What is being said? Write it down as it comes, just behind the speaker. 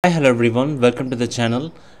Hi, hello everyone, welcome to the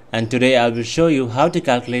channel, and today I will show you how to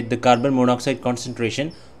calculate the carbon monoxide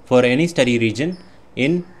concentration for any study region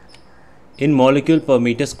in molecule per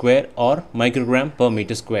meter square or microgram per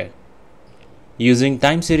meter square using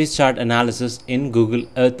time series chart analysis in Google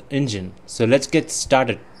Earth Engine. So let's get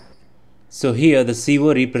started. So here the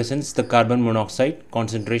CO represents the carbon monoxide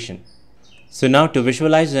concentration. So now to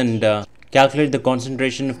visualize and calculate the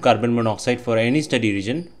concentration of carbon monoxide for any study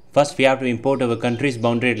region, first we have to import our country's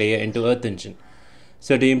boundary layer into Earth Engine.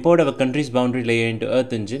 So to import our country's boundary layer into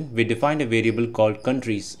Earth Engine, we defined a variable called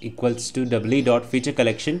countries equals to feature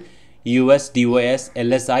collection US DOS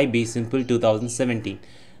LSIB simple 2017.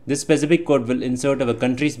 This specific code will insert our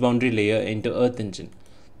country's boundary layer into Earth Engine.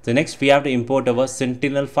 So next we have to import our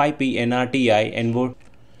Sentinel-5P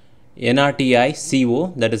NRTI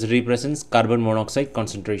CO, that is represents carbon monoxide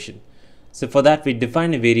concentration. So for that we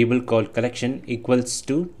define a variable called collection equals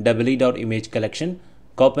to image collection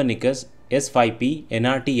Copernicus S5P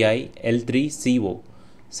NRTI L3 CO.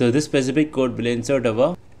 So this specific code will insert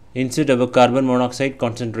our carbon monoxide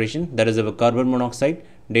concentration, that is our carbon monoxide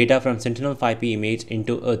data from Sentinel-5P image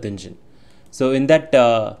into Earth Engine. So in that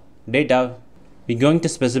data we're going to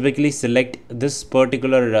specifically select this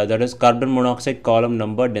particular that is carbon monoxide column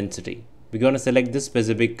number density. We're going to select this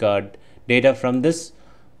specific data from this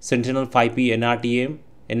Sentinel-5P NRTI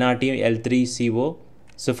L3 CO.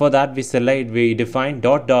 So for that we define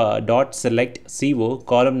dot select CO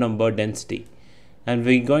column number density, and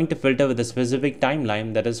we're going to filter with a specific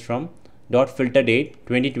timeline, that is from dot filter date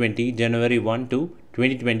 2020 January 1 to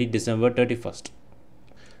 2020 December 31st.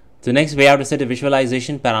 So next we have to set a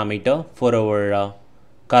visualization parameter for our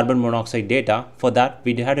carbon monoxide data. For that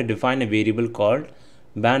we had to define a variable called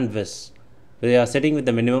bandwidth. We are setting with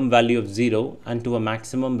the minimum value of 0 and to a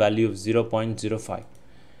maximum value of 0.05.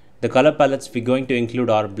 The color palettes we're going to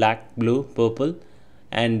include are black, blue, purple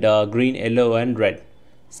and green, yellow and red.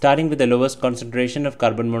 Starting with the lowest concentration of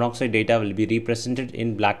carbon monoxide data will be represented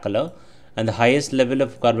in black color, and the highest level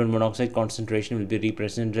of carbon monoxide concentration will be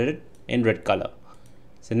represented in red color.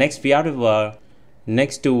 So next we have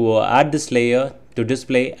to add this layer to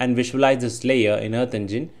display and visualize this layer in Earth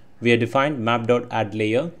Engine. We have defined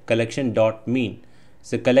map.addLayer collection.mean.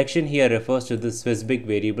 So collection here refers to the specific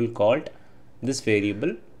variable called this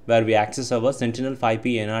variable where we access our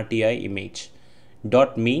Sentinel-5P NRTI image.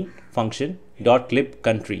 .mean function .clip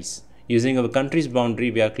countries. Using our countries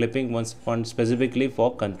boundary we are clipping one specifically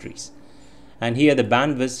for countries. And here the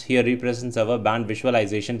bandwidth here represents our band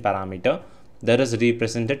visualization parameter that is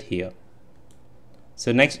represented here.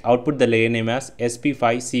 So next output the layer name as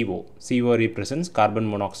SP5CO. CO represents carbon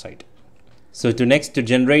monoxide. So to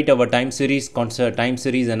generate our time series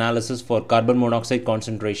analysis for carbon monoxide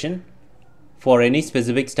concentration for any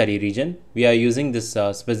specific study region, we are using this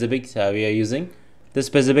specific timeline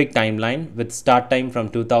with start time from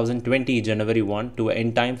 2020 January 1 to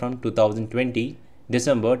end time from 2020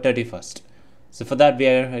 December 31st. So for that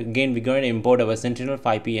we're going to import our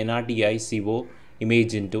Sentinel-5P NRTI CO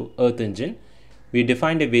image into Earth Engine. We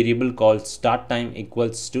defined a variable called start time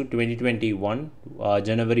equals to 2021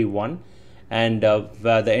 January 1, and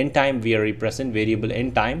the end time we represent variable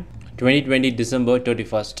end time 2020 December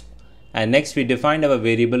 31st. And next we defined our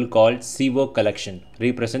variable called CO collection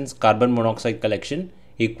represents carbon monoxide collection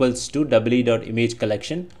equals to image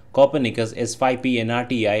collection Copernicus S5P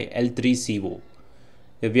NRTI L3 CO.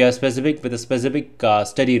 If we are specific with a specific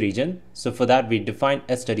study region, so for that we define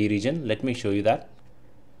a study region. Let me show you that.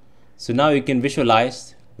 So now you can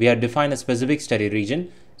visualize we have defined a specific study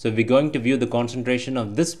region. So we're going to view the concentration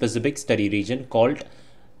of this specific study region called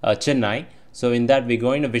Chennai. So in that we're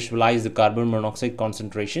going to visualize the carbon monoxide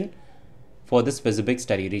concentration for this specific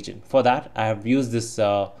study region. For that I have used this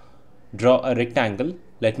draw a rectangle.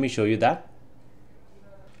 Let me show you that.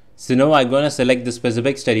 So now I'm going to select the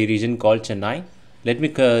specific study region called Chennai. Let me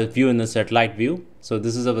view in the satellite view. So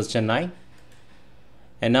this is our Chennai.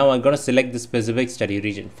 And now I'm going to select the specific study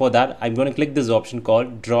region. For that I'm going to click this option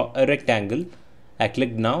called draw a rectangle. I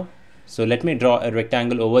clicked now. So let me draw a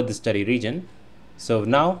rectangle over the study region. So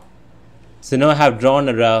now I have drawn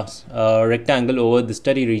a rectangle over the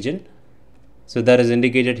study region. So that is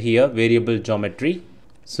indicated here variable geometry.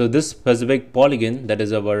 So this specific polygon, that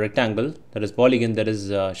is our rectangle, that is polygon that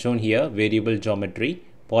is shown here, variable geometry,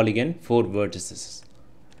 polygon 4 vertices.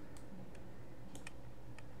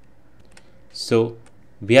 So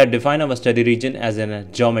we have defined our study region as a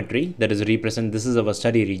geometry, that is represent this is our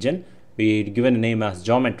study region. We given a name as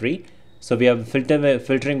geometry. So we have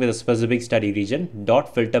filtering with a specific study region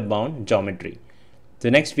dot filter bound geometry.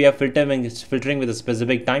 So next we are filtering with a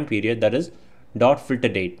specific time period, that is dot filter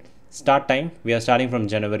date. Start time we are starting from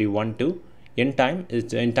January 1 to End time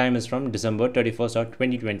is from December 31st of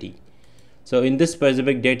 2020. So in this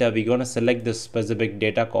specific data, we're going to select this specific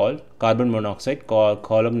data called carbon monoxide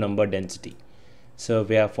column number density. So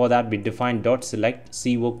for that we define dot select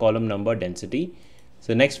CO column number density.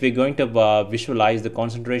 So next we're going to visualize the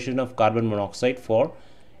concentration of carbon monoxide for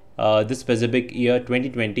this specific year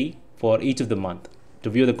 2020 for each of the month, to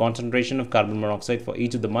view the concentration of carbon monoxide for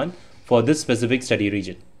each of the month for this specific study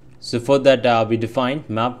region. So for that we defined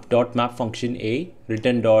map function a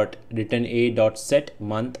return a dot set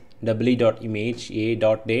month image a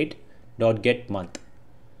dot date dot get month.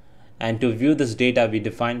 And to view this data, we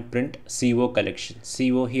define print CO collection.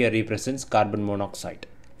 CO here represents carbon monoxide.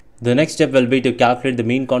 The next step will be to calculate the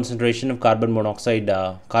mean concentration of carbon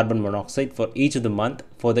monoxide for each of the month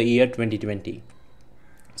for the year 2020.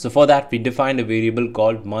 So for that, we define a variable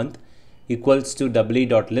called month equals to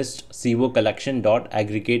list CO collection dot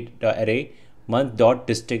aggregate array month dot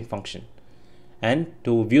distinct function. And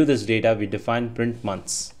to view this data, we define print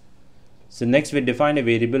months. So next we define a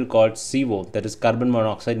variable called CO, that is carbon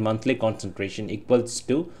monoxide monthly concentration, equals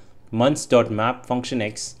to months.map function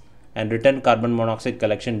x and return carbon monoxide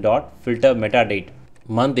collection dot filter metadate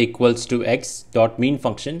month equals to x dot mean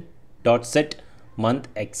function dot set month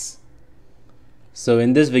x. So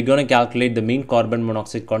in this we're going to calculate the mean carbon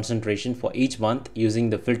monoxide concentration for each month using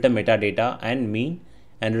the filter metadata and mean,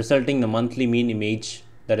 and resulting the monthly mean image,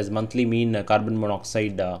 that is monthly mean carbon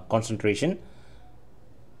monoxide concentration,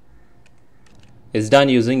 is done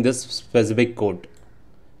using this specific code.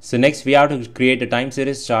 So next we have to create a time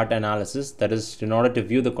series chart analysis, that is in order to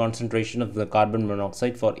view the concentration of the carbon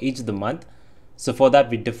monoxide for each of the month. So for that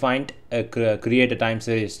we defined create a time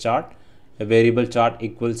series chart, a variable chart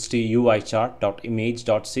equals to UI chart dot image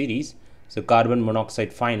dot series. So carbon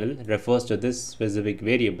monoxide final refers to this specific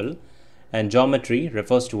variable, and geometry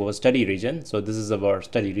refers to our study region. So this is our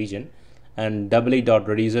study region, and dot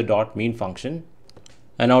reducer dot mean function,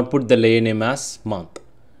 and output the layer name as month.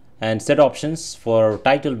 And set options for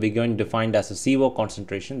title we're going to define as a CO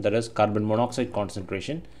concentration, that is carbon monoxide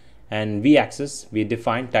concentration, and V axis we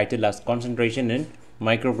define title as concentration in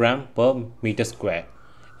microgram per meter square,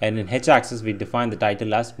 and in H axis we define the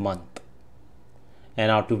title as month. And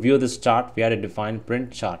now to view this chart we have to define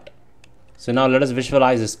print chart. So now let us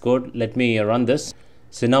visualize this code. Let me run this.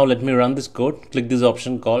 So now let me run this code. Click this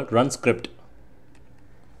option called run script.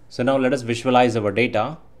 So now let us visualize our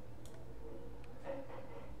data.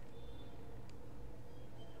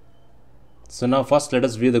 So now first let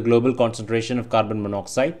us view the global concentration of carbon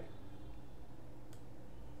monoxide.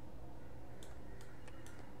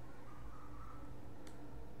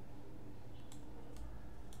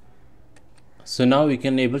 So now we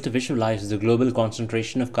can able to visualize the global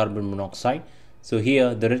concentration of carbon monoxide. So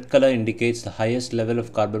here the red color indicates the highest level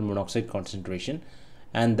of carbon monoxide concentration,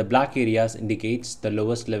 and the black areas indicates the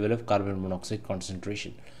lowest level of carbon monoxide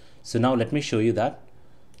concentration. So now let me show you that.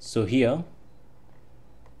 So here,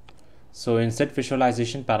 so in set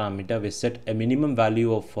visualization parameter, we set a minimum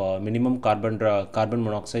value of minimum carbon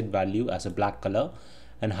monoxide value as a black color,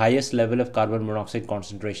 and highest level of carbon monoxide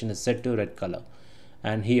concentration is set to red color.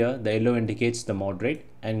 And here the yellow indicates the moderate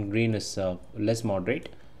and green is less moderate.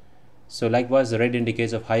 So likewise the red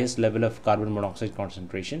indicates of highest level of carbon monoxide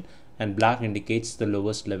concentration, and black indicates the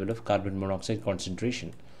lowest level of carbon monoxide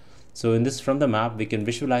concentration. So in this, from the map we can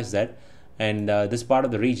visualize that, and this part of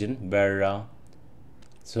the region where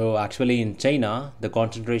so actually in China the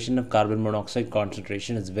concentration of carbon monoxide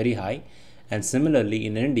concentration is very high, and similarly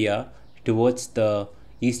in India, towards the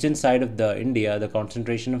eastern side of the India, the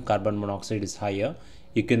concentration of carbon monoxide is higher.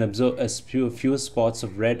 You can observe a few spots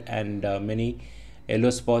of red and many yellow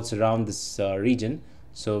spots around this region,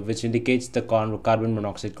 so which indicates the carbon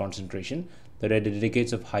monoxide concentration. The red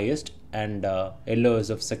indicates of highest, and yellow is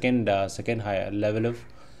of second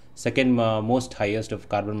most highest of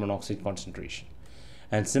carbon monoxide concentration.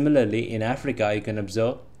 And similarly in Africa, you can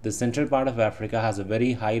observe the central part of Africa has a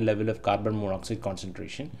very high level of carbon monoxide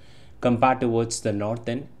concentration compared towards the north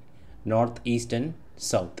and northeast and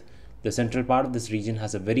south. The central part of this region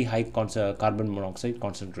has a very high carbon monoxide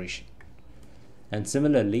concentration. And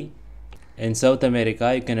similarly in South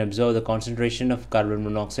America, you can observe the concentration of carbon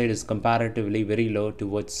monoxide is comparatively very low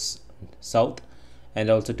towards south, and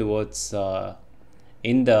also towards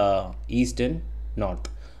in the east and north,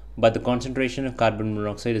 but the concentration of carbon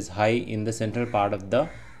monoxide is high in the central part of the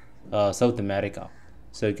South America.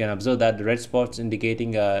 So you can observe that the red spots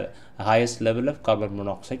indicating a highest level of carbon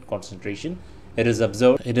monoxide concentration. It is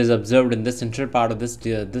observed in the central part of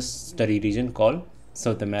this study region called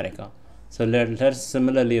South America. So let us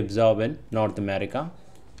similarly observe in North America.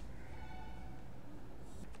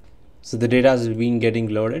 So the data has been getting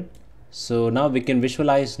loaded. So now we can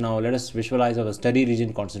visualize. Now let us visualize our study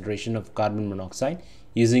region concentration of carbon monoxide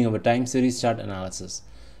using our time series chart analysis.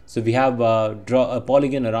 So we have draw a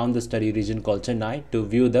polygon around the study region called Chennai to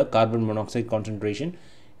view the carbon monoxide concentration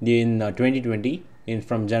in 2020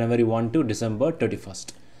 from January 1 to December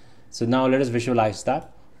 31st. So now let us visualize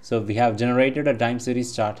that. So we have generated a time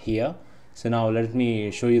series chart here. So now let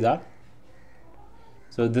me show you that.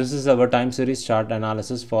 So this is our time series chart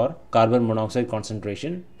analysis for carbon monoxide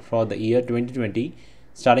concentration for the year 2020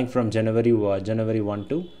 starting from January 1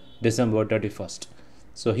 to December 31st.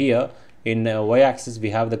 So here in y-axis we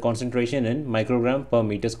have the concentration in microgram per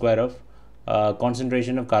meter square of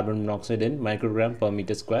concentration of carbon monoxide in microgram per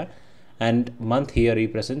meter square, and month here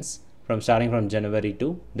represents from starting from January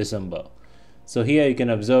to December. So here you can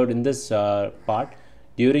observe in this part,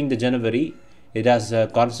 during the January it has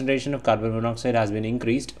concentration of carbon monoxide has been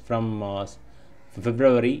increased from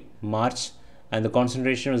February, March, and the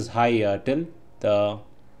concentration was high till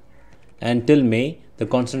May. The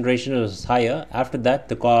concentration was higher. After that,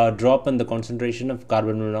 the drop in the concentration of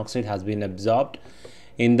carbon monoxide has been absorbed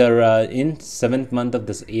in the in 7th month of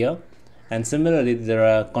this year, and similarly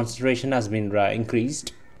the concentration has been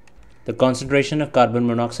increased. The concentration of carbon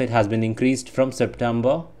monoxide has been increased from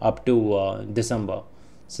September up to December.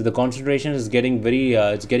 So the concentration is getting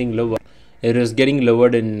it's getting lower. It is getting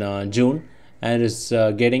lowered in June, and is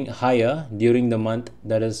getting higher during the month,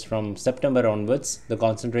 that is from September onwards. The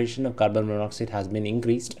concentration of carbon monoxide has been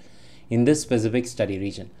increased in this specific study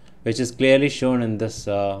region, which is clearly shown in this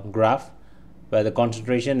graph, where the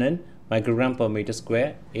concentration in microgram per meter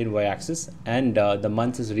square in y-axis and the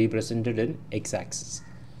month is represented in x-axis.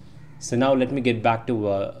 So now let me get back to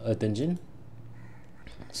Earth Engine.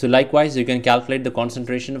 So likewise, you can calculate the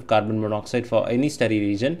concentration of carbon monoxide for any study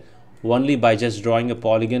region only by just drawing a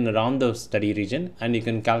polygon around the study region, and you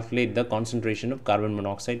can calculate the concentration of carbon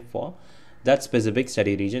monoxide for that specific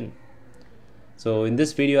study region. So in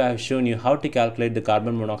this video I have shown you how to calculate the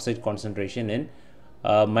carbon monoxide concentration in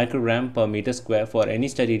microgram per meter square for any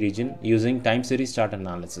study region using time series chart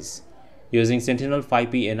analysis using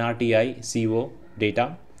Sentinel-5P NRTI CO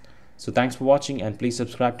data. So thanks for watching, and please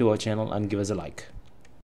subscribe to our channel and give us a like.